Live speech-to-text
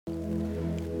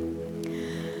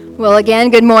Well, again,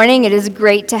 good morning. It is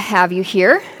great to have you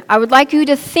here. I would like you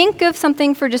to think of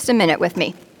something for just a minute with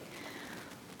me.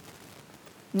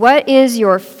 What is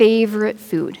your favorite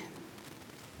food?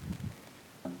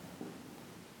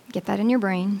 Get that in your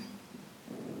brain.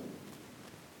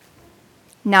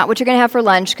 Not what you're going to have for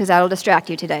lunch, because that'll distract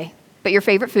you today, but your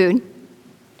favorite food.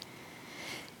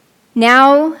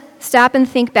 Now, stop and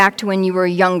think back to when you were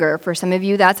younger. For some of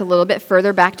you, that's a little bit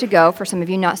further back to go. For some of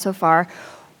you, not so far.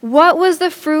 What was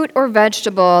the fruit or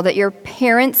vegetable that your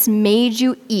parents made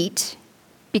you eat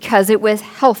because it was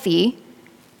healthy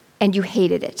and you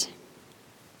hated it?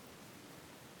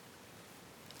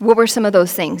 What were some of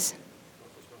those things?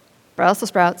 Brussels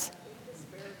sprouts.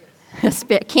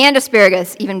 Canned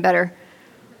asparagus, even better.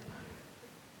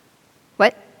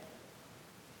 What?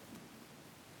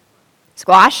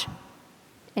 Squash?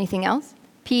 Anything else?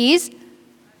 Peas?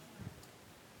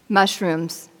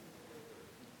 Mushrooms.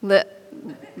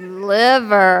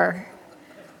 Liver.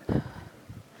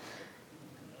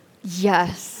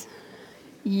 Yes.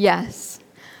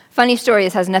 Funny story,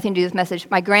 this has nothing to do with this message.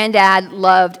 My granddad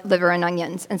loved liver and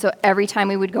onions, and so every time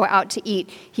we would go out to eat,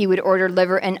 he would order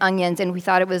liver and onions, and we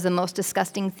thought it was the most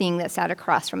disgusting thing that sat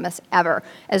across from us ever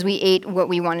as we ate what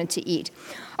we wanted to eat.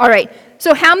 All right,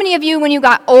 so how many of you, when you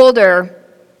got older,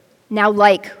 now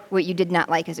like what you did not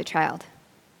like as a child?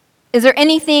 Is there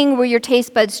anything where your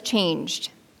taste buds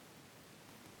changed?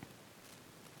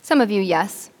 Some of you,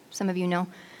 yes. Some of you, no.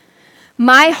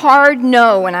 My hard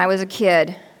no when I was a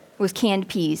kid was canned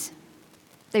peas.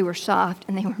 They were soft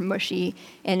and they were mushy,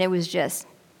 and it was just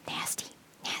nasty.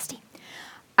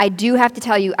 I do have to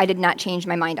tell you, I did not change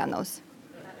my mind on those.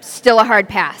 Still a hard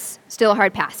pass.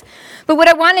 But what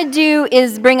I want to do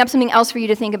is bring up something else for you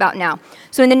to think about now.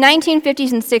 So in the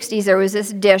 1950s and 60s, there was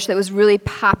this dish that was really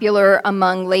popular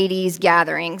among ladies'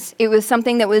 gatherings. It was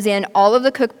something that was in all of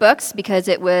the cookbooks because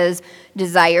it was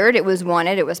desired, it was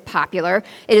wanted, it was popular.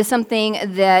 It is something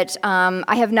that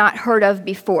I have not heard of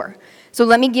before. So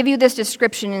let me give you this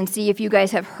description and see if you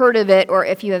guys have heard of it or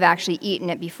if you have actually eaten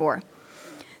it before.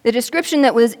 The description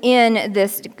that was in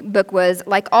this book was,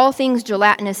 like all things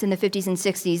gelatinous in the 50s and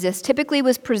 60s, this typically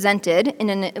was presented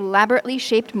in an elaborately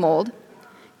shaped mold.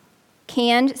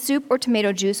 Canned soup or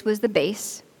tomato juice was the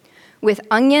base, with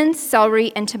onions,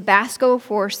 celery, and Tabasco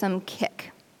for some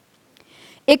kick.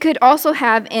 It could also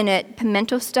have in it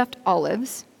pimento-stuffed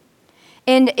olives,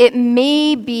 and it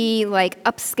may be like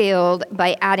upscaled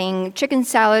by adding chicken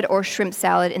salad or shrimp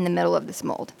salad in the middle of this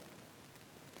mold.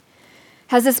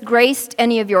 Has this graced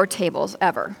any of your tables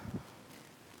ever?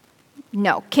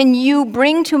 No. Can you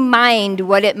bring to mind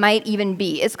what it might even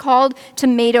be? It's called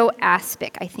tomato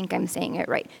aspic. I think I'm saying it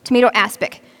right. Tomato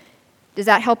aspic. Does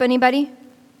that help anybody?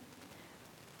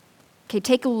 Okay,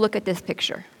 take a look at this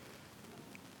picture.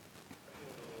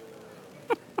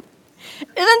 Isn't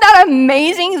that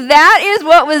amazing? That is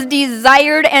what was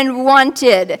desired and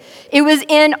wanted. It was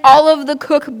in all of the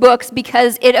cookbooks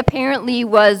because it apparently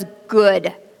was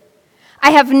good. I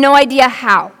have no idea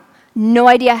how,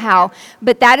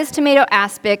 but that is tomato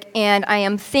aspic, and I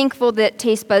am thankful that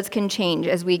taste buds can change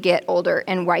as we get older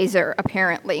and wiser,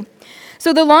 apparently.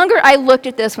 So the longer I looked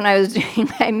at this when I was doing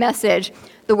my message,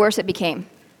 the worse it became,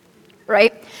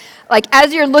 right? Like,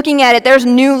 as you're looking at it, there's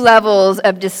new levels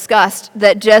of disgust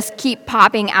that just keep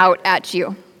popping out at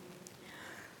you.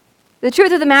 The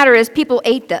truth of the matter is people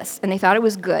ate this, and they thought it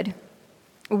was good.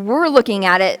 We're looking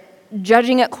at it,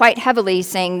 judging it quite heavily,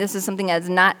 saying this is something that's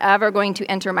not ever going to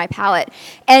enter my palate.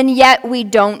 And yet we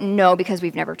don't know because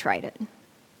we've never tried it.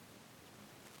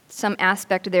 Some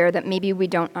aspect there that maybe we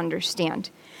don't understand.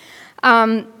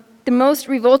 The most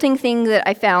revolting thing that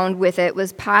I found with it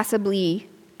was possibly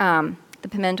the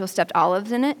pimento stuffed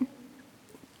olives in it.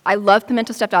 I love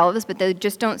pimento stuffed olives, but they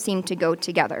just don't seem to go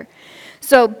together.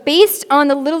 So based on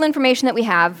the little information that we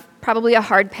have, probably a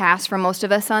hard pass for most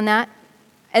of us on that.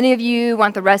 Any of you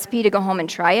want the recipe to go home and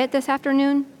try it this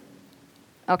afternoon?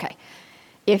 Okay.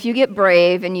 If you get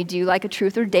brave and you do like a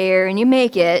truth or dare and you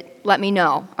make it, let me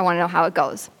know. I want to know how it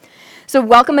goes. So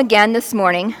welcome again this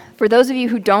morning. For those of you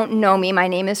who don't know me, my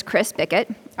name is Chris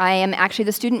Bickett. I am actually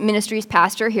the student ministries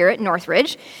pastor here at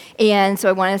Northridge. And so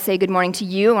I want to say good morning to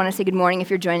you. I want to say good morning if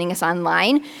you're joining us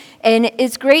online. And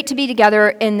it's great to be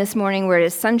together in this morning where it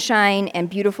is sunshine and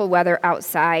beautiful weather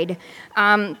outside.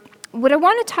 What I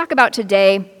want to talk about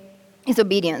today is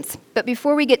obedience. But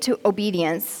before we get to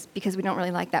obedience, because we don't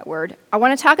really like that word, I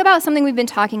want to talk about something we've been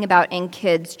talking about in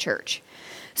kids' church.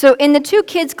 So in the two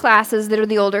kids' classes that are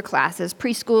the older classes,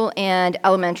 preschool and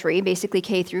elementary, basically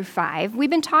K through 5, we've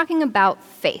been talking about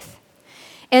faith.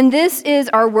 And this is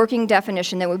our working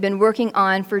definition that we've been working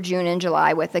on for June and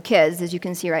July with the kids, as you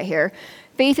can see right here.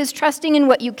 Faith is trusting in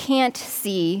what you can't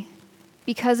see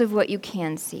because of what you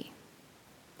can see.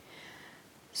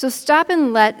 So stop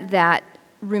and let that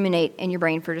ruminate in your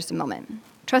brain for just a moment.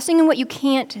 Trusting in what you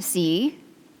can't see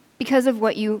because of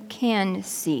what you can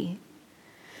see.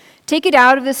 Take it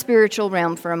out of the spiritual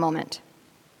realm for a moment.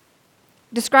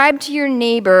 Describe to your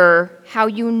neighbor how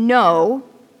you know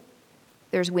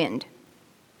there's wind.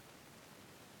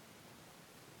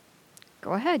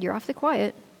 Go ahead, you're awfully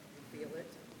quiet. Feel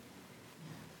it.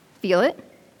 Feel it?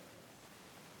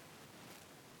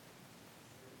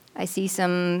 I see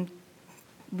some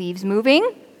leaves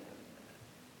moving.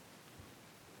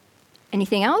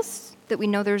 Anything else that we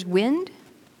know there's wind?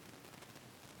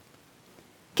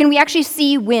 Can we actually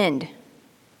see wind?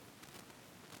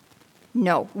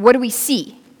 No. What do we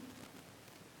see?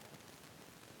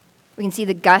 We can see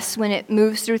the gusts when it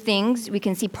moves through things. We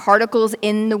can see particles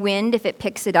in the wind if it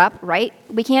picks it up, right?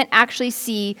 We can't actually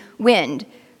see wind,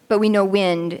 but we know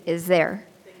wind is there.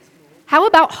 How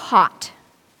about hot?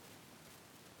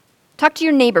 Talk to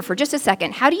your neighbor for just a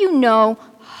second. How do you know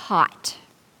hot?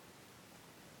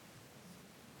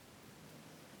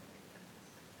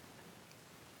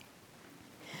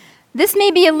 This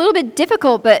may be a little bit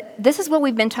difficult, but this is what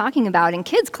we've been talking about in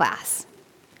kids class,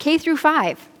 K through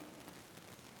 5.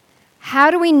 How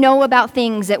do we know about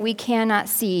things that we cannot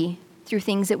see through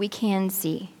things that we can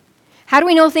see? How do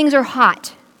we know things are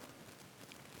hot?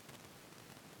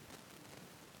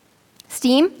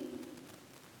 Steam?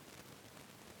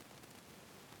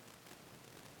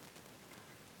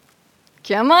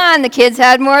 Come on, the kids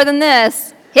had more than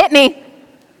this. Hit me.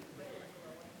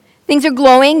 Things are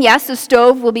glowing. Yes, the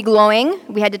stove will be glowing.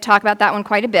 We had to talk about that one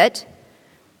quite a bit.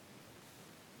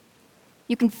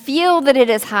 You can feel that it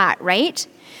is hot, right?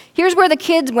 Here's where the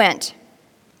kids went.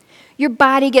 Your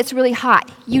body gets really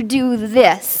hot. You do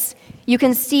this. You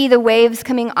can see the waves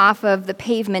coming off of the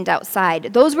pavement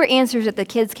outside. Those were answers that the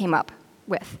kids came up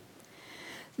with.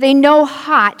 They know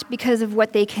hot because of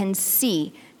what they can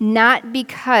see, not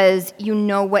because you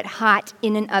know what hot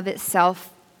in and of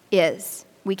itself is.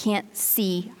 We can't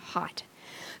see hot.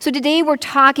 So today we're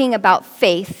talking about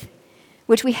faith,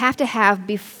 which we have to have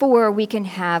before we can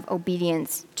have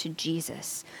obedience to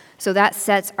Jesus. So that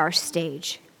sets our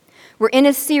stage. We're in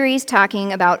a series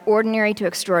talking about ordinary to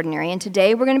extraordinary, and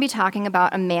today we're going to be talking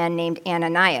about a man named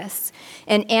Ananias.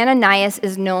 And Ananias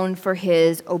is known for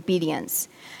his obedience.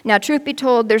 Now, truth be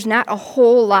told, there's not a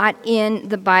whole lot in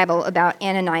the Bible about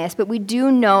Ananias, but we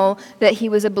do know that he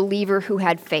was a believer who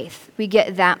had faith. We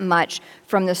get that much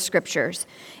from the scriptures.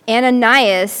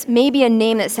 Ananias may be a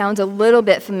name that sounds a little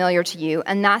bit familiar to you,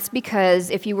 and that's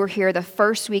because if you were here the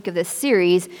first week of this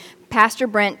series, Pastor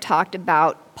Brent talked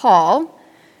about Paul,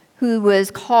 who was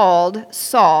called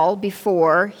Saul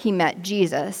before he met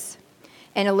Jesus.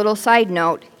 And a little side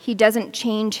note, he doesn't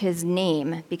change his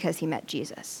name because he met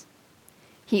Jesus.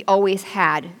 He always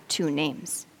had two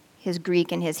names, his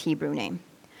Greek and his Hebrew name.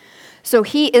 So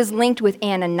he is linked with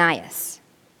Ananias,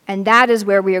 and that is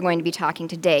where we are going to be talking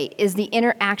today, is the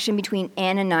interaction between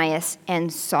Ananias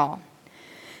and Saul.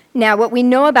 Now, what we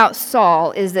know about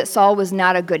Saul is that Saul was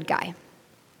not a good guy.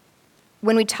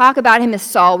 When we talk about him as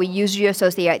Saul, we usually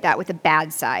associate that with the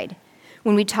bad side.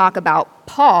 When we talk about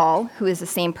Paul, who is the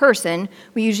same person,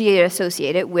 we usually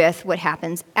associate it with what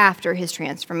happens after his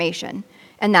transformation,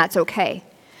 and that's okay.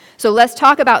 So let's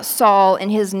talk about Saul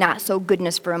and his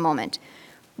not-so-goodness for a moment.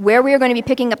 Where we are going to be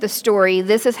picking up the story,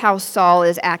 this is how Saul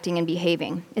is acting and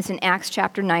behaving. It's in Acts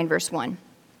chapter 9, verse 1.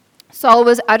 Saul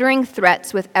was uttering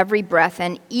threats with every breath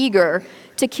and eager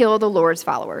to kill the Lord's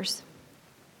followers.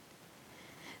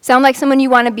 Sound like someone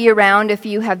you want to be around if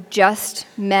you have just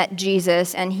met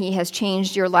Jesus and he has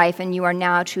changed your life and you are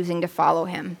now choosing to follow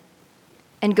him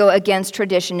and go against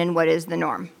tradition and what is the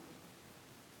norm?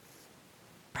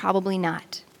 Probably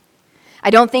not. I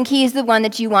don't think he's the one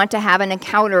that you want to have an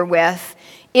encounter with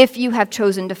if you have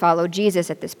chosen to follow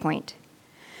Jesus at this point.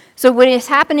 So what is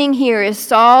happening here is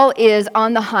Saul is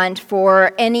on the hunt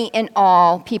for any and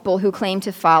all people who claim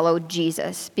to follow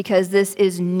Jesus because this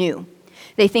is new.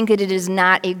 They think that it is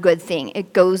not a good thing.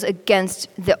 It goes against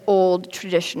the old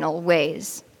traditional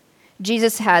ways.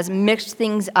 Jesus has mixed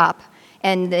things up,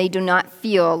 and they do not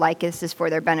feel like this is for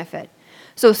their benefit.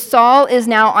 So Saul is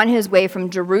now on his way from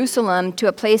Jerusalem to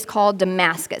a place called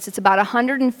Damascus. It's about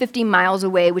 150 miles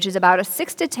away, which is about a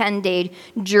 6 to 10 day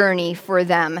journey for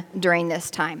them during this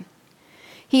time.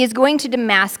 He is going to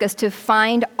Damascus to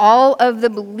find all of the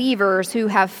believers who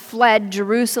have fled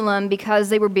Jerusalem because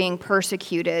they were being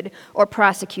persecuted or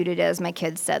prosecuted, as my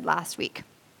kids said last week.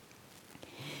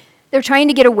 They're trying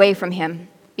to get away from him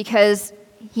because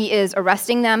he is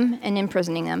arresting them and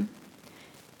imprisoning them.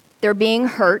 They're being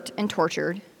hurt and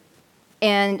tortured.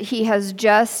 and he has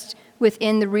just,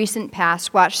 within the recent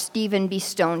past, watched Stephen be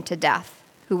stoned to death,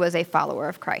 who was a follower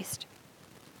of Christ.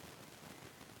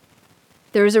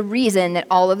 There is a reason that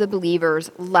all of the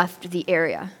believers left the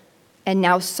area, and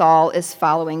now Saul is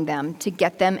following them to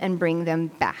get them and bring them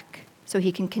back so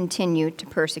he can continue to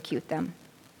persecute them.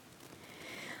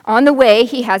 On the way,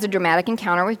 he has a dramatic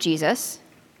encounter with Jesus,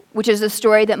 which is a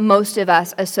story that most of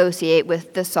us associate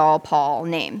with the Saul Paul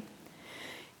name.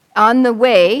 On the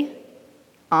way,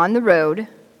 on the road,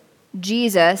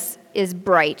 Jesus is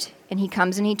bright, and he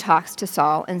comes and he talks to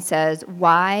Saul and says,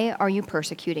 "Why are you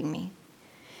persecuting me?"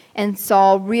 And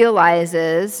Saul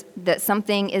realizes that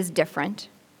something is different,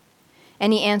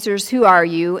 and he answers, "Who are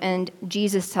you?" And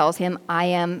Jesus tells him, "I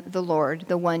am the Lord,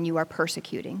 the one you are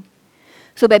persecuting."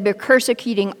 So by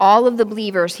persecuting all of the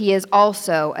believers, he is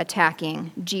also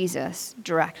attacking Jesus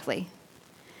directly.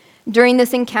 During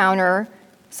this encounter,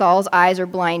 Saul's eyes are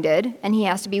blinded, and he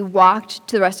has to be walked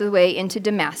to the rest of the way into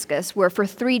Damascus, where for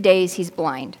 3 days he's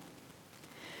blind.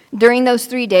 During those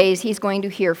 3 days, he's going to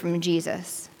hear from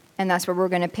Jesus, and that's where we're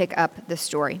going to pick up the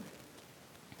story.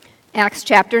 Acts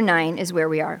chapter 9 is where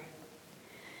we are.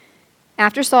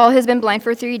 After Saul has been blind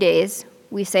for 3 days,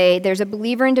 we say, there's a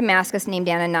believer in Damascus named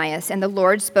Ananias, and the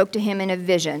Lord spoke to him in a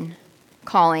vision,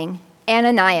 calling,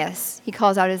 "Ananias." He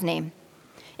calls out his name.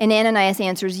 And Ananias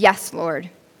answers, "Yes, Lord."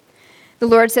 The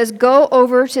Lord says, "Go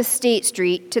over to State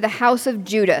Street to the house of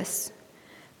Judas."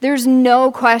 There's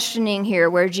no questioning here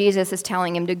where Jesus is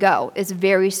telling him to go. It's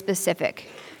very specific.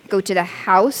 Go to the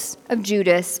house of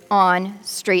Judas on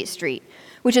Straight Street,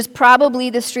 which is probably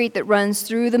the street that runs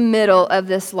through the middle of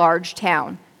this large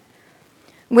town.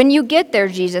 When you get there,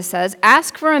 Jesus says,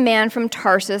 ask for a man from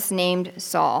Tarsus named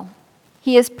Saul.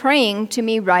 He is praying to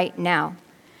me right now.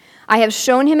 I have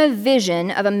shown him a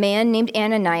vision of a man named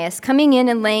Ananias coming in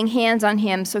and laying hands on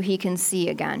him so he can see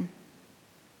again.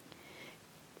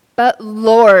 "But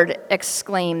Lord,"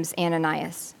 exclaims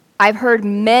Ananias, "I've heard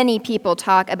many people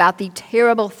talk about the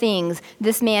terrible things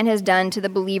this man has done to the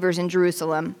believers in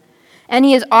Jerusalem, and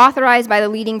he is authorized by the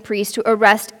leading priest to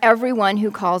arrest everyone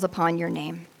who calls upon your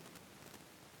name."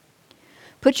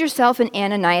 Put yourself in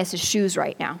Ananias' shoes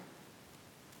right now.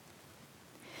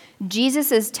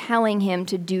 Jesus is telling him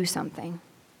to do something,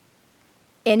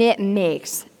 and it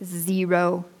makes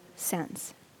 0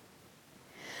 sense.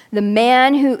 The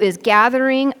man who is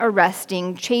gathering,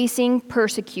 arresting, chasing,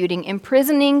 persecuting,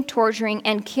 imprisoning, torturing,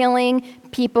 and killing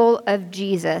people of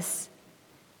Jesus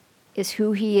is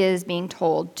who he is being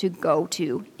told to go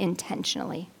to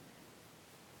intentionally.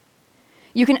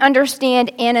 You can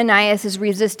understand Ananias'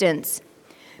 resistance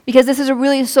because this is a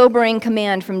really sobering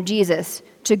command from Jesus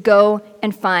to go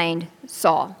and find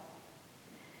Saul.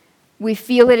 We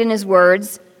feel it in his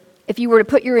words. If you were to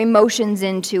put your emotions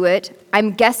into it,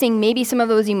 I'm guessing maybe some of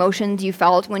those emotions you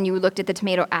felt when you looked at the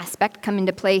tomato aspect come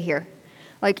into play here.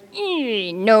 Like,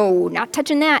 no, not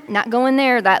touching that, not going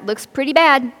there, that looks pretty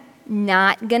bad,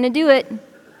 not gonna do it.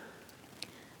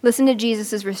 Listen to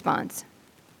Jesus' response.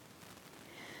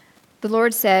 The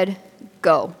Lord said,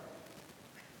 "Go.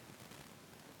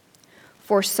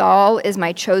 For Saul is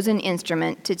my chosen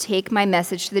instrument to take my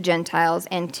message to the Gentiles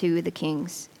and to the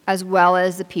kings, as well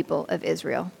as the people of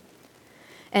Israel.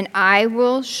 And I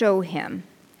will show him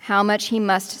how much he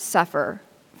must suffer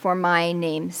for my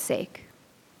name's sake."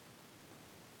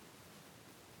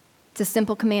 It's a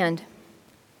simple command,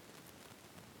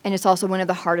 and it's also one of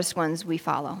the hardest ones we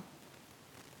follow.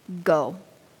 Go.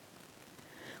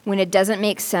 When it doesn't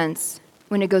make sense,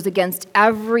 when it goes against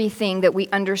everything that we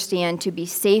understand to be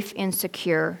safe and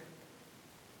secure,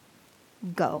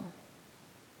 go.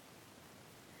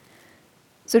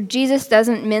 So Jesus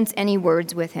doesn't mince any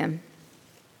words with him.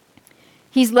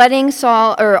 He's letting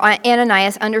Saul or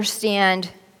Ananias understand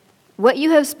what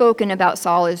you have spoken about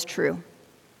Saul is true.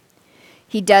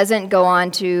 He doesn't go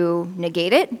on to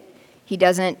negate it. He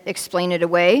doesn't explain it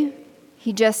away.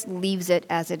 He just leaves it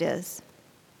as it is.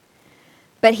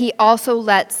 But he also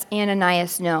lets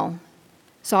Ananias know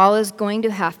Saul is going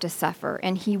to have to suffer,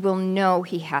 and he will know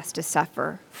he has to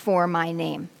suffer for my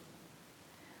name,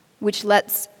 which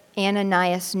lets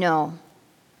Ananias know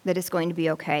that it's going to be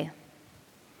okay.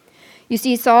 You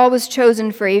see, Saul was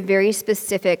chosen for a very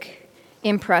specific,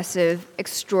 impressive,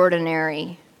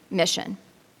 extraordinary mission: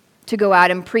 to go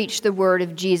out and preach the word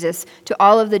of Jesus to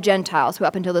all of the Gentiles who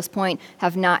up until this point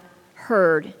have not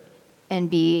heard and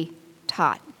be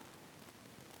taught.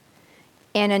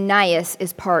 Ananias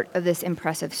is part of this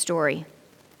impressive story.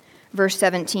 Verse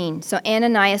 17, so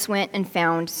Ananias went and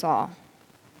found Saul.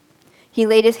 He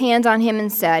laid his hands on him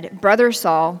and said, "Brother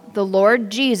Saul, the Lord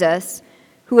Jesus,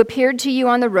 who appeared to you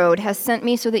on the road, has sent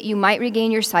me so that you might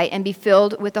regain your sight and be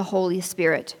filled with the Holy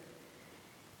Spirit."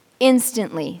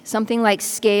 Instantly, something like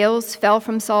scales fell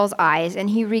from Saul's eyes,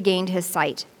 and he regained his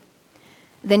sight.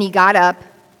 Then he got up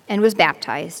and was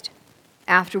baptized.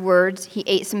 Afterwards, he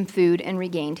ate some food and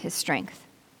regained his strength.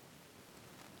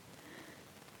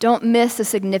 Don't miss the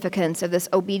significance of this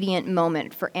obedient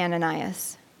moment for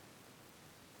Ananias.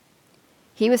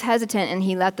 He was hesitant, and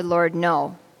he let the Lord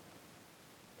know.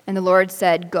 And the Lord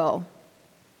said, "Go."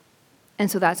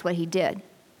 And so that's what he did.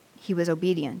 He was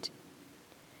obedient.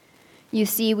 You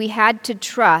see, we had to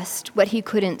trust what he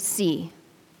couldn't see.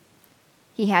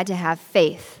 He had to have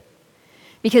faith,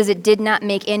 because it did not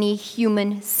make any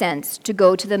human sense to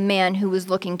go to the man who was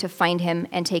looking to find him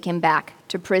and take him back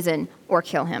to prison or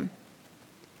kill him.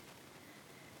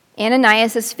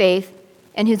 Ananias' faith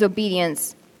and his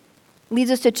obedience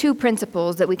leads us to two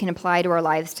principles that we can apply to our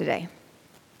lives today.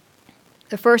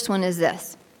 The first one is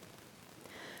this: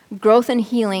 growth and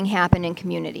healing happen in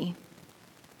community.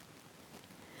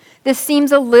 This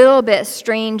seems a little bit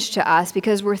strange to us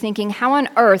because we're thinking, how on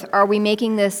earth are we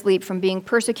making this leap from being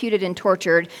persecuted and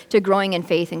tortured to growing in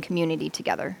faith and community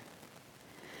together?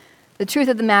 The truth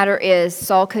of the matter is,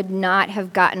 Saul could not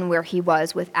have gotten where he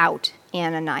was without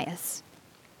Ananias.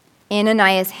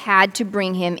 Ananias had to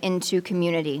bring him into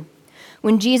community.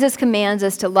 When Jesus commands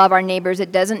us to love our neighbors,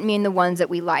 it doesn't mean the ones that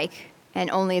we like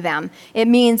and only them. It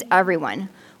means everyone.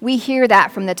 We hear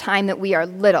that from the time that we are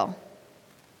little.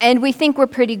 And we think we're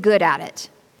pretty good at it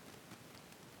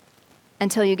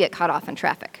until you get cut off in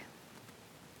traffic.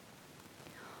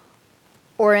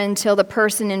 Or until the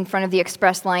person in front of the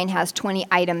express line has 20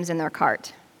 items in their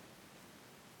cart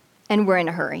and we're in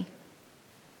a hurry.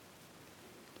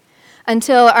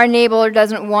 Until our neighbor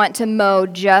doesn't want to mow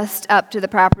just up to the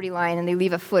property line and they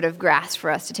leave a foot of grass for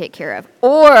us to take care of.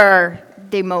 Or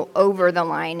they mow over the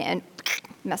line and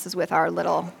messes with our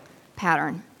little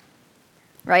pattern,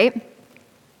 right?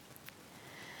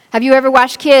 Have you ever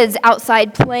watched kids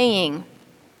outside playing?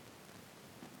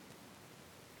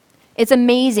 It's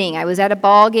amazing. I was at a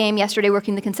ball game yesterday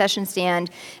working the concession stand,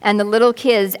 and the little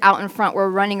kids out in front were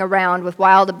running around with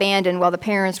wild abandon while the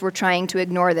parents were trying to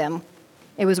ignore them.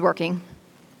 It was working.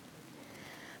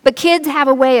 But kids have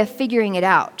a way of figuring it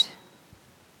out.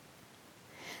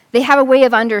 They have a way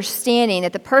of understanding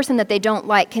that the person that they don't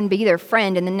like can be their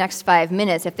friend in the next 5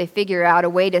 minutes if they figure out a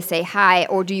way to say hi,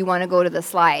 or do you want to go to the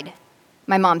slide?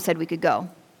 My mom said we could go.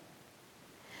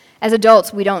 As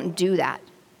adults, we don't do that.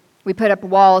 We put up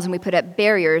walls and we put up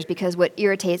barriers because what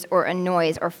irritates or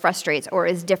annoys or frustrates or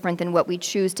is different than what we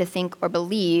choose to think or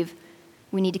believe,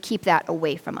 we need to keep that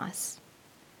away from us.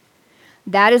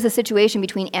 That is the situation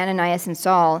between Ananias and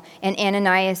Saul, and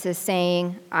Ananias is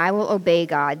saying, I will obey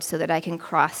God so that I can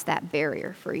cross that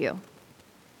barrier for you.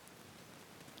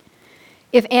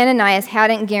 If Ananias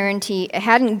hadn't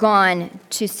gone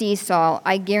to see Saul,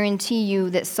 I guarantee you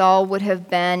that Saul would have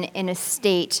been in a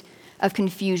state of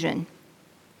confusion.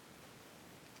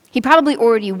 He probably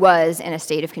already was in a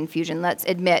state of confusion, let's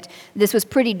admit. This was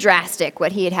pretty drastic,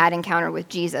 what he had encounter with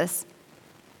Jesus.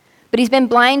 But he's been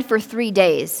blind for 3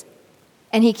 days,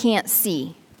 and he can't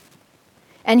see.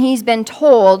 And he's been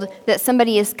told that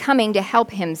somebody is coming to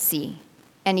help him see,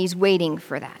 and he's waiting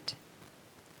for that.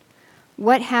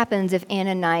 What happens if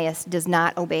Ananias does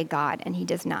not obey God and he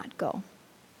does not go?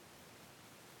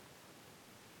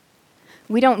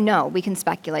 We don't know. We can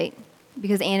speculate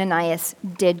because Ananias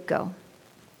did go.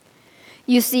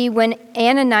 You see, when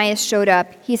Ananias showed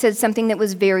up, he said something that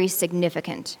was very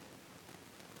significant.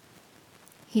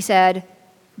 He said,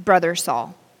 "Brother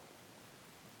Saul."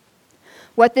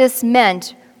 What this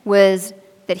meant was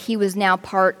that he was now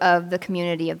part of the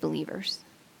community of believers.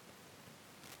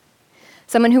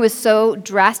 Someone who was so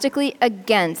drastically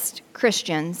against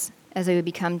Christians, as they would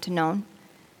become to known,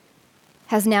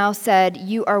 has now said,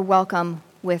 "You are welcome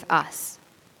with us."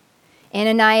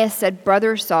 Ananias said,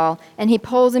 "Brother Saul," and he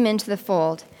pulls him into the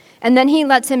fold. And then he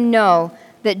lets him know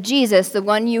that Jesus, the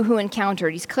one you who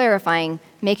encountered, he's clarifying,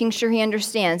 making sure he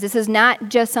understands. This is not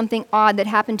just something odd that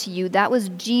happened to you. That was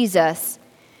Jesus.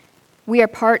 We are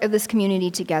part of this community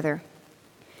together.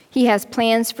 He has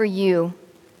plans for you,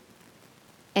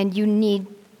 and you need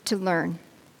to learn.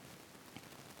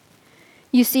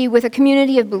 You see, with a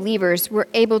community of believers, we're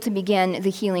able to begin the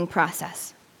healing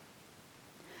process.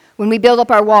 When we build up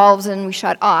our walls and we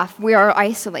shut off, we are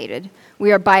isolated.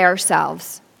 We are by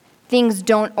ourselves. Things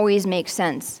don't always make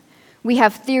sense. We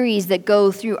have theories that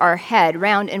go through our head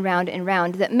round and round and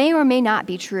round that may or may not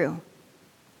be true.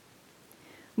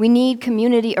 We need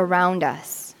community around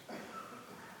us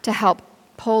to help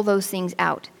pull those things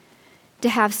out, to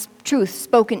have truth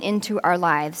spoken into our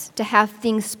lives, to have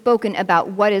things spoken about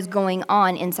what is going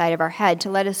on inside of our head, to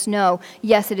let us know,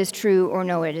 yes, it is true, or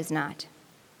no, it is not.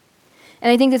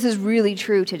 And I think this is really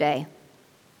true today.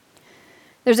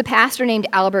 There's a pastor named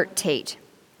Albert Tate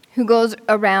who goes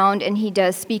around and he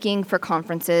does speaking for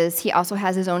conferences. He also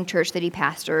has his own church that he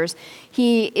pastors.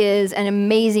 He is an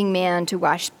amazing man to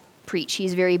watch preach.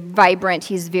 He's very vibrant.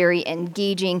 He's very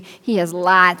engaging. He has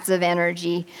lots of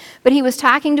energy. But he was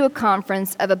talking to a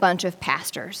conference of a bunch of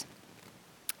pastors.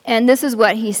 And this is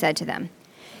what he said to them.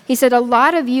 He said, "A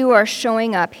lot of you are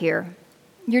showing up here.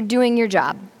 You're doing your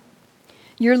job.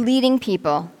 You're leading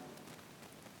people,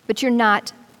 but you're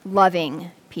not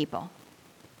loving people."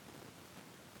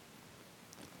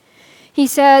 He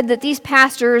said that these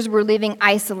pastors were living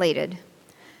isolated,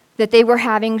 that they were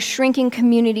having shrinking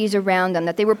communities around them,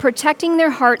 that they were protecting their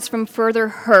hearts from further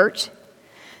hurt.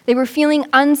 They were feeling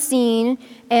unseen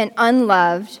and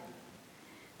unloved.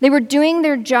 They were doing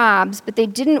their jobs, but they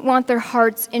didn't want their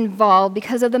hearts involved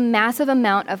because of the massive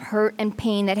amount of hurt and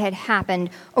pain that had happened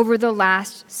over the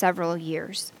last several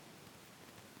years.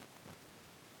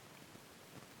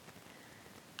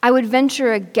 I would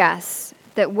venture a guess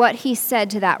that what he said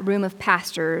to that room of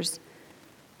pastors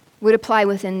would apply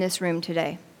within this room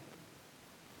today.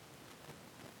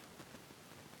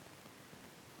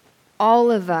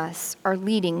 All of us are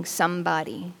leading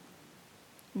somebody,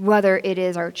 whether it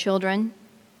is our children,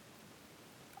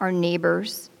 our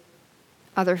neighbors,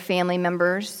 other family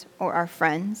members, or our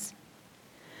friends.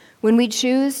 When we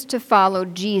choose to follow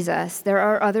Jesus, there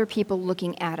are other people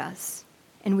looking at us,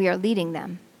 and we are leading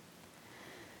them.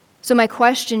 So my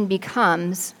question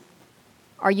becomes,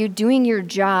 are you doing your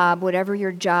job, whatever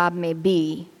your job may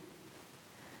be,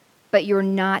 but you're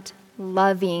not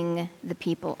loving the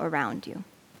people around you?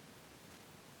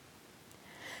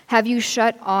 Have you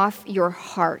shut off your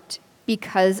heart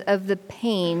because of the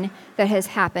pain that has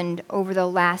happened over the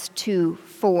last 2,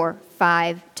 4,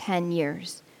 5, 10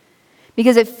 years?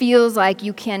 Because it feels like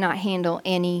you cannot handle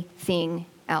anything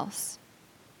else.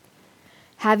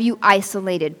 Have you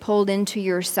isolated, pulled into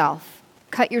yourself,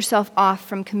 cut yourself off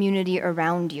from community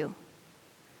around you?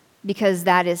 Because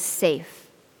that is safe,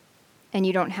 and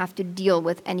you don't have to deal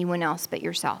with anyone else but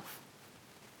yourself.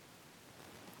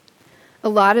 A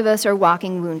lot of us are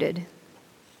walking wounded.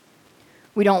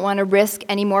 We don't want to risk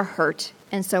any more hurt,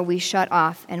 and so we shut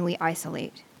off and we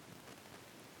isolate.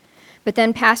 But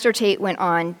then Pastor Tate went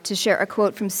on to share a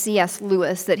quote from C.S.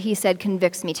 Lewis that he said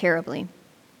convicts me terribly.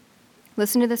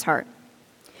 Listen to this heart.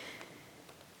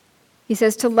 He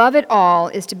says, "To love at all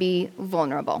is to be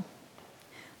vulnerable.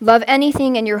 Love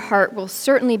anything and your heart will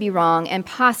certainly be wrong and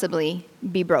possibly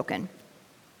be broken.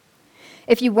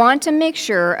 If you want to make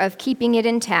sure of keeping it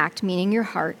intact, meaning your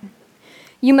heart,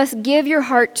 you must give your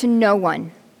heart to no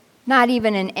one, not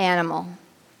even an animal."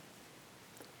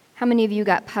 How many of you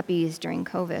got puppies during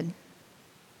COVID?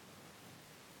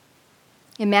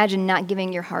 Imagine not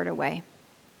giving your heart away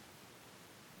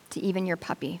to even your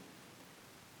puppy.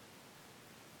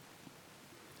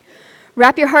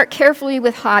 Wrap your heart carefully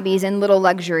with hobbies and little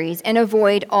luxuries and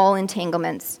avoid all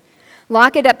entanglements.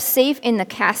 Lock it up safe in the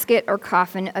casket or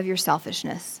coffin of your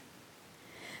selfishness.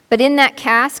 But in that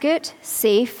casket,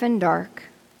 safe and dark,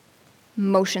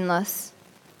 motionless,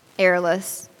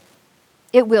 airless,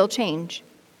 it will change.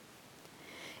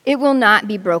 It will not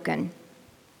be broken.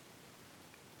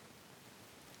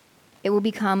 It will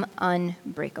become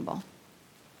unbreakable,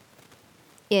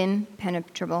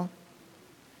 impenetrable,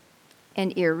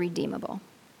 and irredeemable.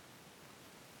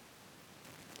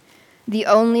 The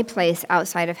only place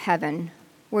outside of heaven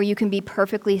where you can be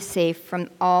perfectly safe from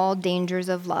all dangers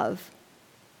of love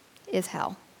is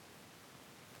hell.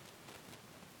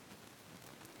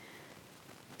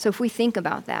 So if we think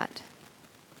about that,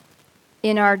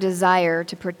 in our desire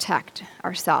to protect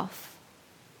ourselves,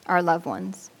 our loved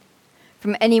ones,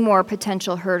 from any more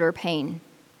potential hurt or pain,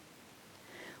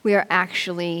 we are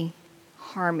actually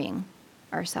harming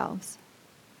ourselves.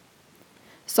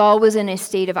 Saul was in a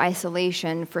state of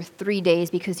isolation for 3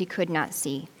 days because he could not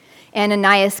see.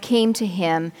 Ananias came to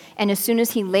him, and as soon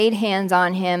as he laid hands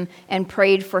on him and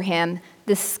prayed for him,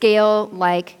 the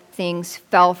scale-like things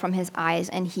fell from his eyes,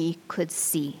 and he could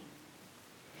see.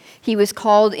 He was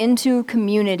called into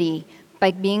community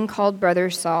by being called Brother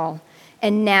Saul,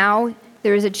 and now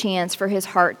there is a chance for his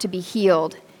heart to be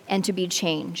healed and to be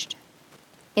changed.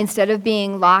 Instead of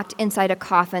being locked inside a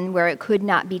coffin where it could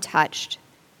not be touched,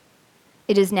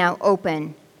 it is now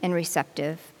open and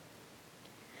receptive.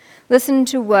 Listen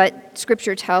to what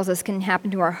Scripture tells us can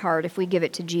happen to our heart if we give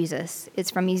it to Jesus.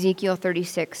 It's from Ezekiel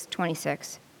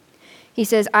 36:26. He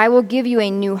says, "I will give you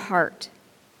a new heart,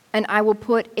 and I will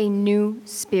put a new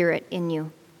spirit in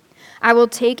you. I will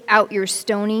take out your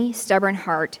stony, stubborn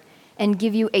heart and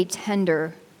give you a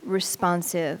tender,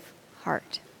 responsive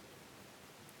heart."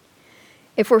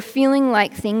 If we're feeling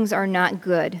like things are not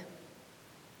good,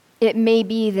 it may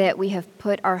be that we have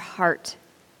put our heart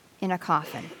in a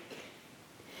coffin.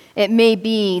 It may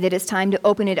be that it's time to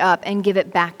open it up and give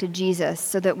it back to Jesus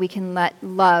so that we can let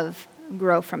love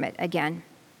grow from it again.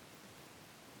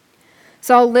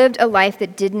 Saul lived a life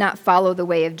that did not follow the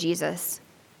way of Jesus.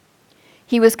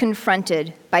 He was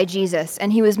confronted by Jesus,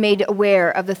 and he was made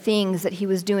aware of the things that he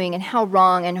was doing and how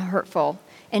wrong and hurtful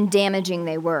and damaging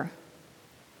they were.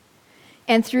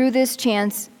 And through this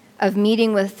chance of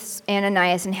meeting with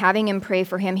Ananias and having him pray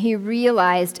for him, he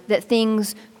realized that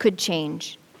things could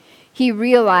change. He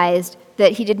realized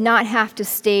that he did not have to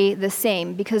stay the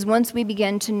same, because once we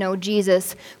begin to know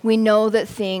Jesus, we know that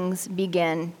things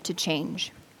begin to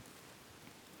change.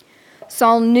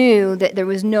 Saul knew that there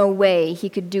was no way he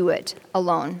could do it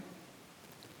alone.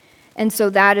 And so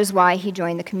that is why he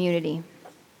joined the community.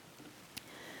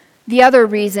 The other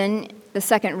reason, the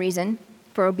second reason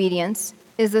for obedience,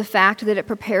 is the fact that it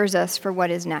prepares us for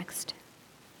what is next.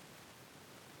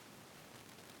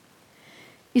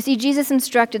 You see, Jesus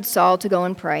instructed Saul to go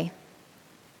and pray.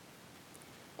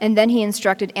 And then he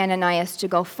instructed Ananias to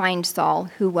go find Saul,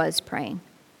 who was praying.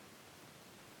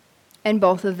 And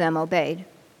both of them obeyed.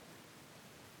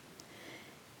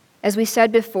 As we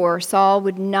said before, Saul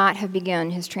would not have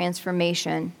begun his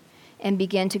transformation and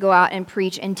begin to go out and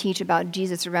preach and teach about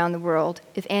Jesus around the world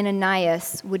if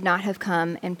Ananias would not have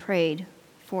come and prayed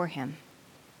for him.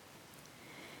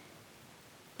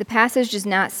 The passage does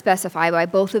not specify why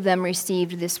both of them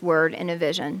received this word in a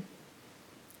vision.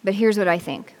 But here's what I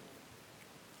think.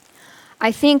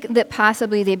 I think that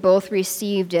possibly they both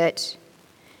received it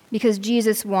because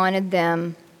Jesus wanted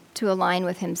them to align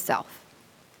with himself.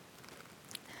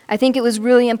 I think it was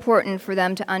really important for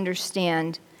them to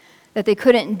understand that they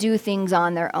couldn't do things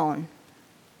on their own,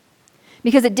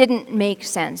 because it didn't make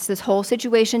sense. This whole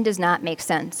situation does not make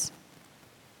sense.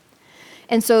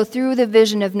 And so through the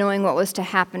vision of knowing what was to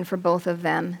happen for both of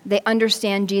them, they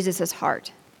understand Jesus'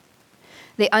 heart.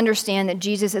 They understand that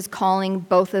Jesus is calling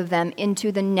both of them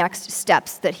into the next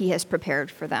steps that he has prepared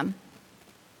for them.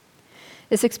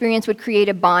 This experience would create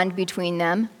a bond between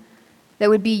them that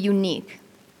would be unique.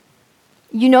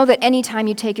 You know that anytime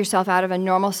you take yourself out of a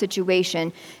normal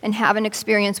situation and have an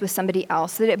experience with somebody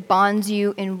else, that it bonds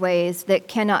you in ways that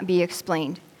cannot be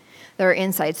explained. There are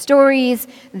inside stories,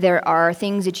 there are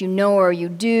things that you know or you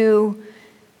do.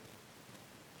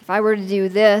 If I were to do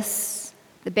this,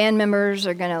 the band members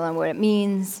are going to learn what it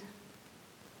means.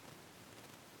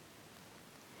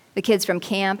 The kids from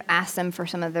camp, ask them for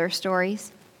some of their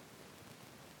stories.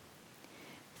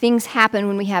 Things happen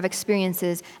when we have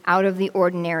experiences out of the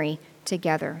ordinary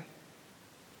together.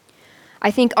 I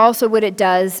think also what it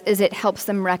does is it helps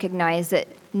them recognize that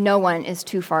no one is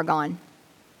too far gone.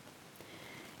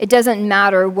 It doesn't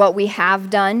matter what we have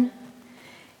done.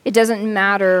 It doesn't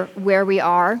matter where we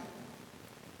are.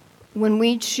 When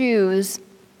we choose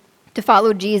to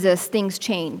follow Jesus, things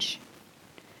change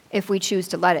if we choose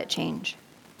to let it change.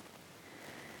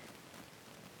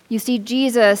 You see,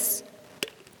 Jesus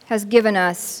has given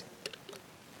us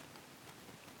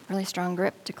really strong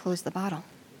grip to close the bottle.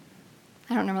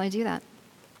 I don't normally do that.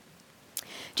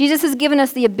 Jesus has given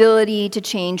us the ability to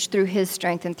change through his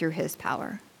strength and through his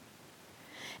power.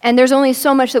 And there's only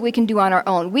so much that we can do on our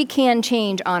own. We can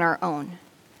change on our own.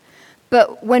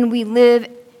 But when we live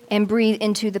and breathe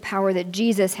into the power that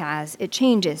Jesus has, it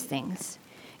changes things.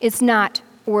 It's not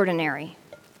ordinary.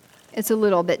 It's a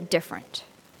little bit different.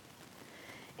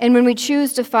 And when we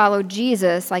choose to follow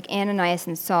Jesus, like Ananias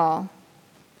and Saul,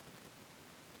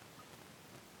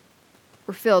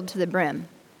 we're filled to the brim.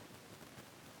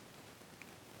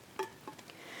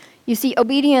 You see,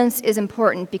 obedience is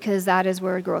important because that is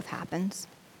where growth happens.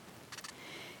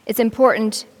 It's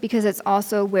important because it's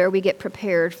also where we get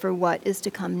prepared for what is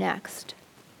to come next.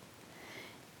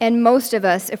 And most of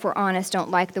us, if we're honest, don't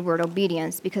like the word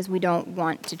obedience because we don't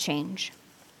want to change.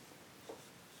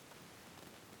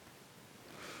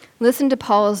 Listen to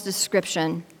Paul's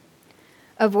description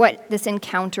of what this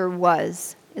encounter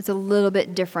was. It's a little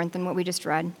bit different than what we just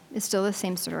read. It's still the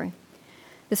same story.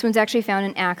 This one's actually found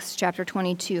in Acts chapter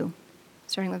 22,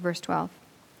 starting with verse 12.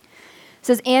 It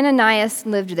says, Ananias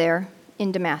lived there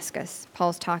in Damascus.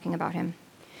 Paul's talking about him.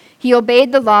 He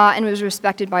obeyed the law and was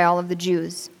respected by all of the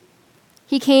Jews.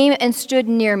 He came and stood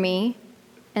near me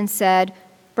and said,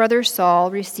 Brother Saul,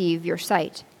 receive your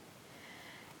sight.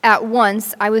 At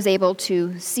once I was able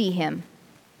to see him.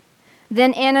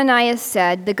 Then Ananias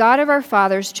said, The God of our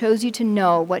fathers chose you to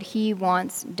know what he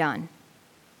wants done.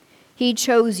 He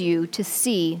chose you to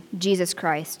see Jesus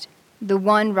Christ, the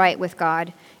one right with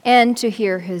God, and to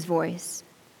hear his voice.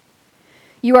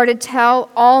 You are to tell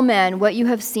all men what you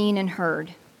have seen and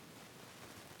heard.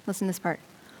 Listen to this part.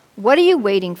 What are you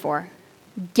waiting for?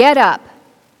 Get up.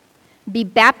 Be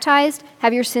baptized,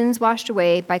 have your sins washed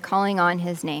away by calling on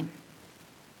his name.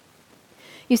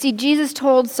 You see, Jesus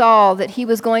told Saul that he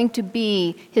was going to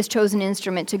be his chosen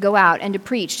instrument to go out and to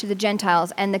preach to the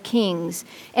Gentiles and the kings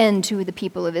and to the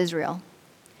people of Israel.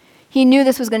 He knew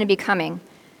this was going to be coming.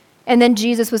 And then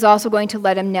Jesus was also going to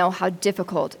let him know how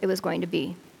difficult it was going to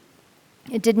be.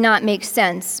 It did not make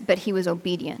sense, but he was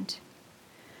obedient.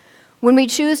 When we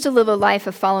choose to live a life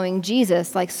of following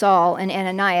Jesus, like Saul and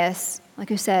Ananias,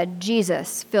 like I said,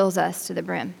 Jesus fills us to the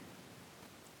brim.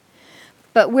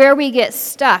 But where we get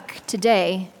stuck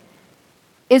today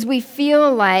is we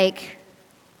feel like,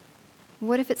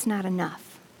 what if it's not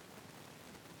enough?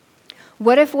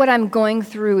 What if what I'm going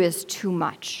through is too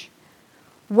much?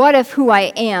 What if who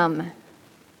I am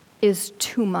is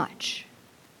too much?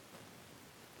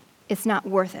 It's not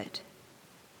worth it.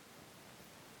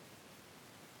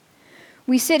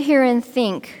 We sit here and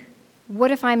think,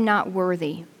 what if I'm not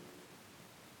worthy?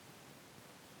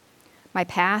 My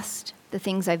past, the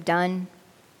things I've done.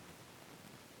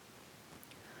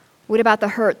 What about the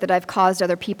hurt that I've caused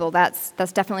other people? That's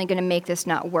definitely going to make this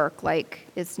not work, like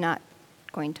it's not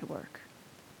going to work.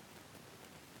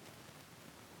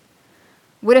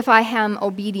 What if I am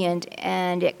obedient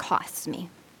and it costs me?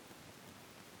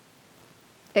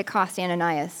 It cost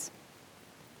Ananias.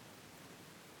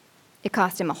 It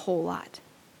cost him a whole lot.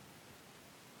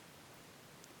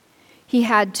 He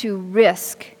had to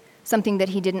risk something that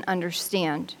he didn't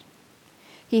understand.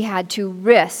 He had to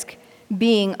risk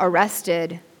being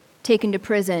arrested, taken to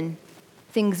prison,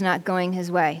 things not going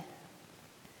his way.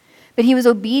 But he was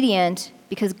obedient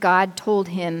because God told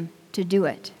him to do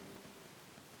it.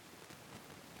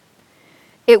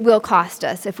 It will cost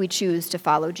us if we choose to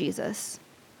follow Jesus.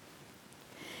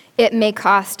 It may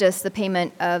cost us the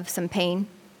payment of some pain.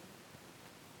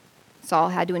 Saul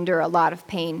had to endure a lot of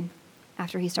pain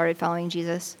after he started following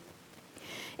Jesus.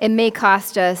 It may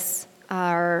cost us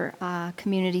our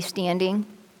community standing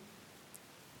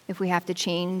if we have to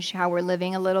change how we're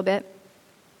living a little bit.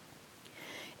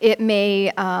 It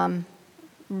may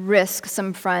risk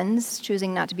some friends,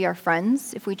 choosing not to be our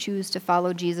friends if we choose to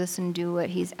follow Jesus and do what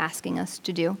he's asking us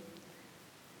to do.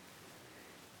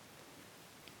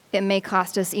 It may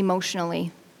cost us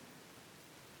emotionally.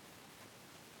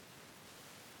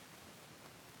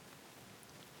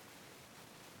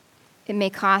 It may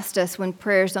cost us when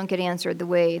prayers don't get answered the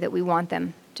way that we want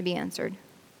them to be answered.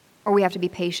 Or we have to be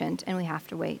patient and we have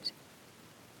to wait.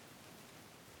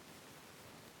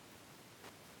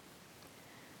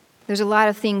 There's a lot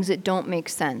of things that don't make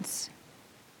sense.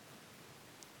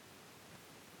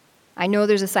 I know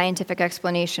there's a scientific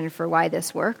explanation for why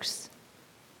this works.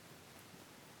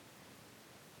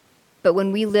 But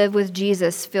when we live with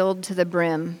Jesus filled to the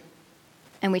brim,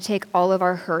 and we take all of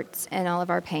our hurts and all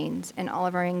of our pains and all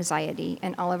of our anxiety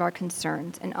and all of our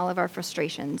concerns and all of our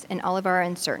frustrations and all of our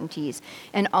uncertainties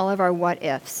and all of our what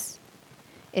ifs,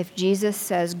 if Jesus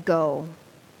says go,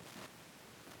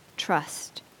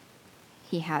 trust,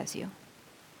 he has you.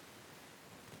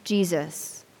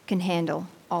 Jesus can handle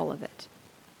all of it.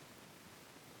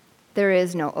 There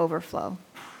is no overflow.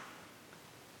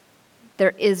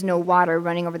 There is no water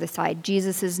running over the side.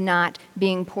 Jesus is not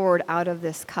being poured out of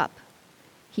this cup.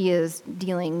 He is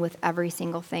dealing with every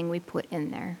single thing we put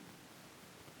in there.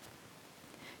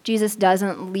 Jesus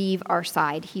doesn't leave our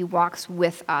side. He walks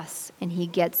with us, and he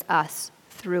gets us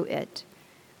through it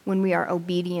when we are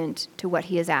obedient to what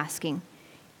he is asking,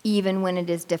 even when it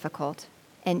is difficult,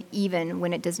 and even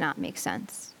when it does not make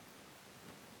sense.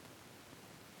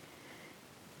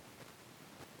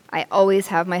 I always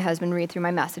have my husband read through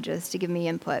my messages to give me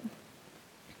input.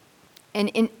 And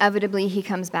inevitably, he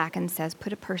comes back and says,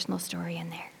 put a personal story in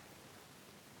there.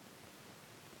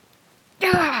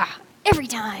 Every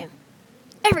time.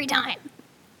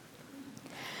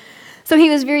 So he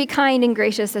was very kind and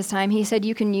gracious this time. He said,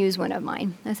 you can use one of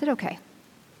mine. I said, okay.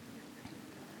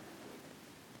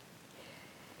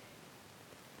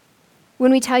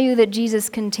 When we tell you that Jesus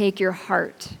can take your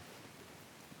heart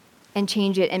and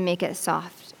change it and make it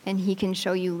soft, and he can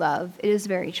show you love, it is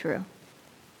very true.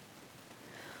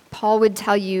 Paul would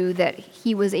tell you that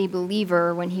he was a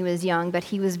believer when he was young, but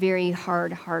he was very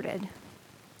hard-hearted.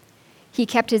 He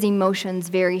kept his emotions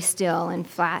very still and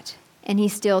flat, and he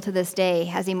still to this day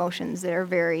has emotions that are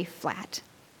very flat,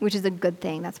 which is a good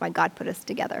thing. That's why God put us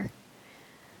together.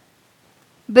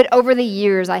 But over the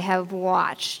years, I have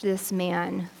watched this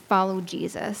man follow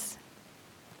Jesus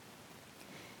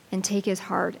and take his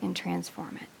heart and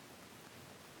transform it.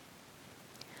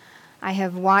 I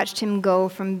have watched him go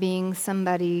from being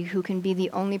somebody who can be the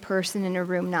only person in a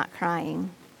room not crying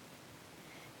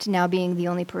to now being the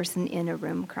only person in a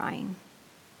room crying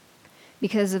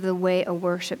because of the way a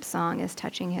worship song is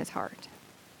touching his heart.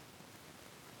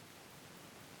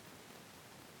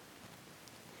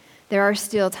 There are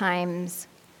still times,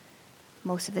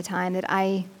 most of the time, that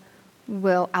I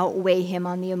will outweigh him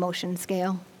on the emotion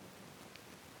scale.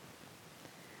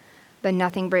 But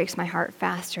nothing breaks my heart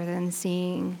faster than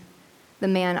seeing the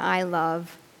man I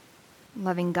love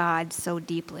loving God so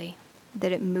deeply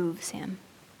that it moves him.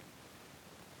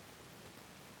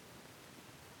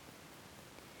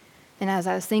 And as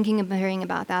I was thinking and praying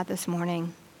about that this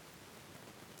morning,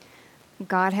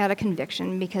 God had a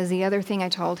conviction, because the other thing I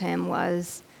told him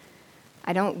was,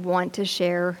 I don't want to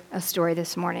share a story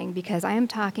this morning because I am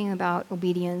talking about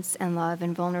obedience and love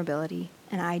and vulnerability,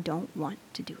 and I don't want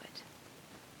to do it.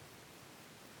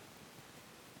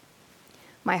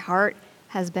 My heart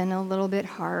has been a little bit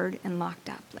hard and locked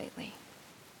up lately,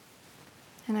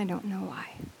 and I don't know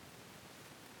why.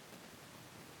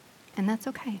 And that's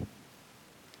okay,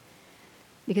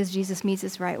 because Jesus meets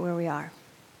us right where we are.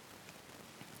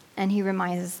 And he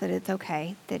reminds us that it's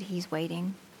okay, that he's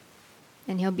waiting,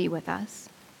 and he'll be with us.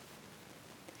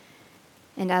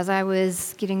 And as I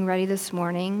was getting ready this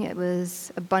morning, it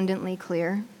was abundantly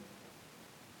clear.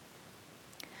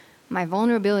 My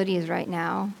vulnerabilities right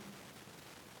now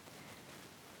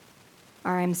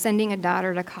are I'm sending a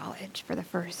daughter to college for the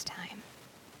first time.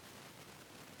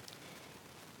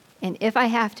 And if I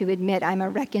have to admit I'm a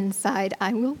wreck inside,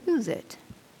 I will lose it.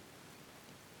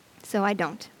 So I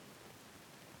don't.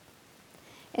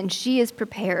 And she is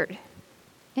prepared.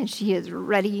 And she is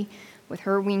ready with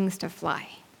her wings to fly.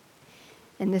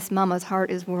 And this mama's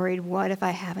heart is worried, what if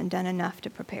I haven't done enough to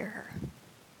prepare her?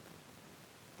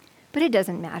 But it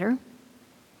doesn't matter,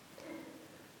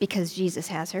 because Jesus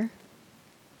has her,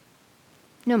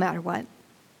 no matter what.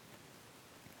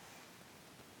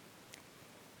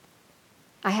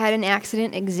 I had an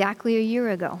accident exactly a year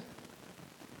ago.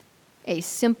 A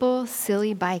simple,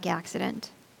 silly bike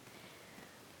accident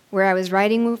where I was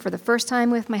riding for the first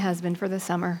time with my husband for the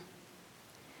summer.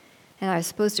 And I was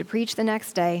supposed to preach the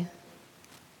next day.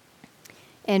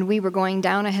 And we were going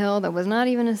down a hill that was not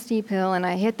even a steep hill, and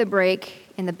I hit the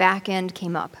brake, and the back end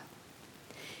came up.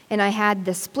 And I had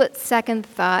the split-second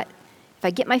thought, if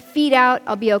I get my feet out,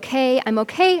 I'll be okay. I'm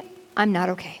not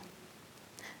okay.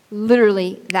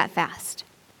 Literally that fast.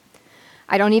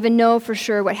 I don't even know for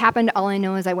sure what happened. All I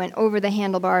know is I went over the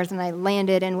handlebars, and I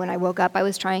landed, and when I woke up, I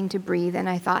was trying to breathe, and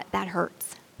I thought, that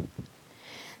hurts.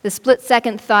 The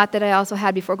split-second thought that I also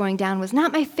had before going down was,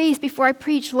 not my face before I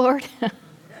preach, Lord. I'm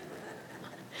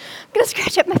going to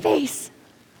scratch up my face.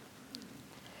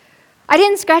 I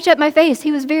didn't scratch up my face.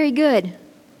 He was very good.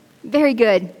 Very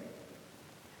good.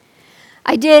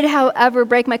 I did, however,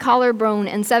 break my collarbone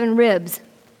and 7 ribs.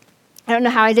 I don't know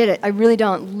how I did it. I really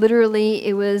don't. Literally,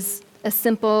 it was a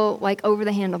simple, over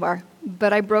the handlebar.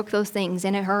 But I broke those things,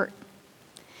 and it hurt.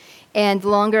 And the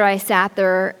longer I sat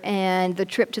there, and the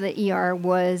trip to the ER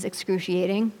was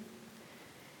excruciating,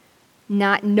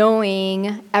 not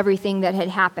knowing everything that had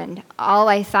happened. All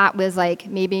I thought was,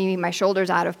 maybe my shoulder's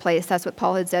out of place. That's what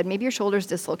Paul had said. Maybe your shoulder's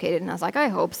dislocated. And I was like, I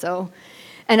hope so.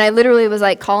 And I literally was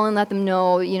call and let them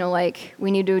know,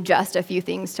 we need to adjust a few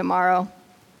things tomorrow.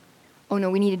 Oh no,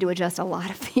 we needed to adjust a lot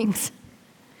of things.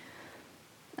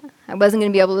 I wasn't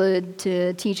going to be able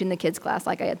to teach in the kids' class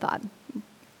like I had thought,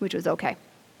 which was okay.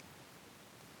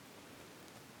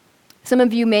 Some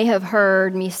of you may have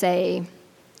heard me say,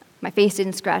 my face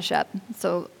didn't scratch up,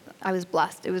 so I was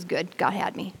blessed. It was good. God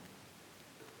had me.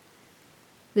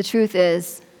 The truth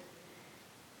is,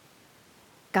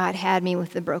 God had me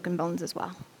with the broken bones as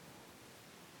well.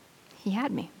 He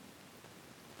had me.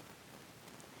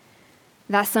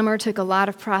 That summer took a lot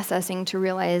of processing to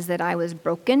realize that I was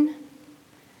broken,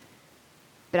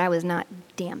 but I was not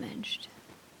damaged.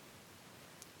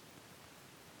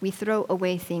 We throw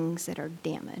away things that are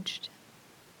damaged.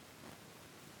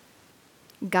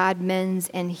 God mends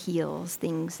and heals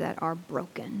things that are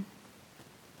broken.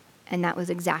 And that was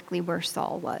exactly where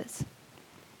Saul was.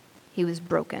 He was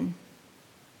broken.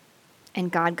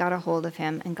 And God got a hold of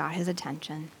him and got his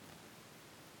attention.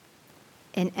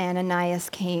 And Ananias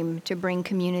came to bring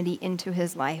community into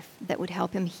his life that would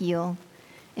help him heal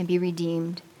and be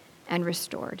redeemed and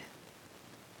restored.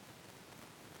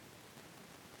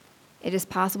 It is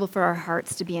possible for our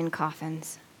hearts to be in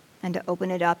coffins and to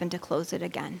open it up and to close it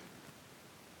again.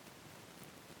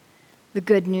 The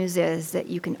good news is that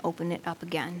you can open it up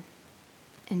again,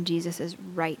 and Jesus is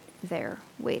right there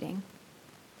waiting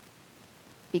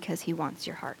because he wants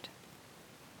your heart.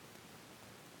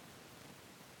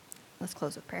 Let's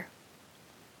close with prayer.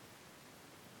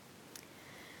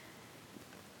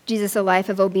 Jesus, a life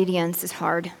of obedience is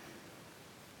hard.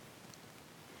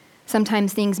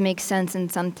 Sometimes things make sense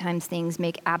and sometimes things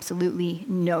make absolutely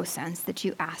no sense that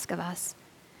you ask of us.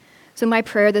 So my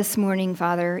prayer this morning,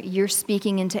 Father, you're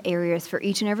speaking into areas for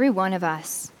each and every one of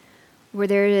us where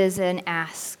there is an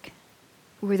ask,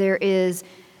 where there is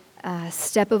a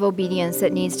step of obedience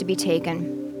that needs to be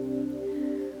taken,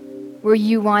 where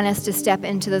you want us to step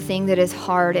into the thing that is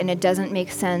hard and it doesn't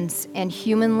make sense, and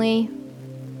humanly,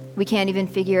 we can't even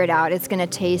figure it out. It's going to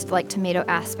taste like tomato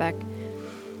aspic.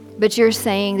 But you're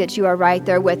saying that you are right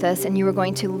there with us, and you are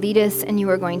going to lead us, and you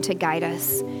are going to guide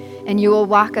us. And you will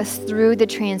walk us through the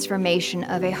transformation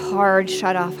of a hard,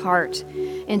 shut-off heart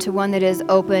into one that is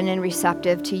open and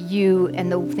receptive to you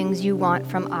and the things you want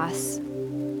from us.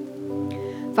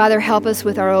 Father, help us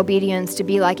with our obedience to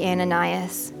be like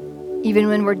Ananias. Even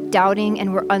when we're doubting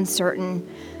and we're uncertain,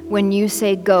 when you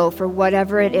say go for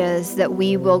whatever it is, that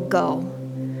we will go.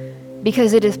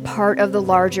 Because it is part of the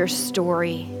larger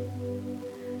story.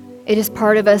 It is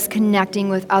part of us connecting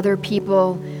with other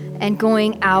people and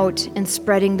going out and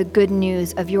spreading the good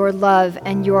news of your love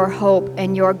and your hope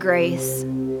and your grace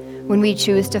when we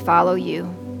choose to follow you.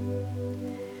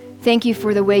 Thank you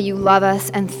for the way you love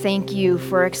us, and thank you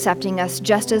for accepting us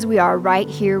just as we are right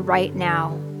here, right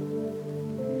now.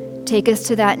 Take us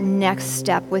to that next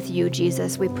step with you,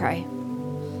 Jesus, we pray.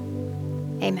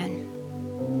 Amen.